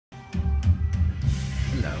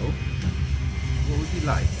Hello. What would you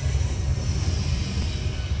like?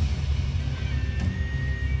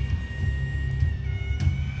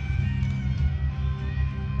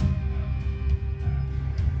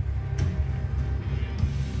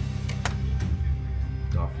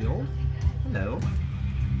 Garfield? Hello.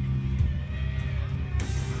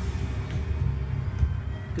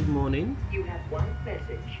 Good morning. You have one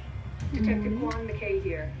message. Detective Quan McKay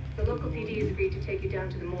here. The local PD has agreed to take you down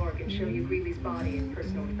to the morgue and show you Greeley's body and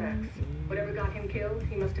personal effects. Whatever got him killed,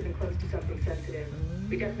 he must have been close to something sensitive.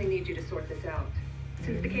 We definitely need you to sort this out.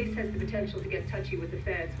 Since the case has the potential to get touchy with the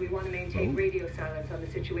feds, we want to maintain radio silence on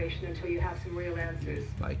the situation until you have some real answers.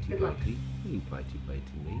 Good luck. You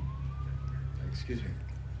bitey me. Excuse me.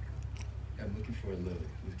 I'm looking for a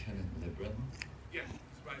Lieutenant Lebron. Yeah,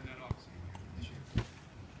 it's right in that office.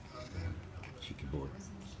 Cheeky boy.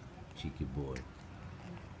 Cheeky boy.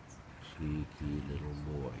 Cheeky little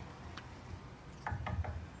boy.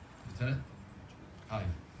 Lieutenant? Hi.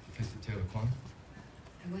 You catch the Taylor Quan?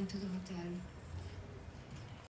 I went to the hotel.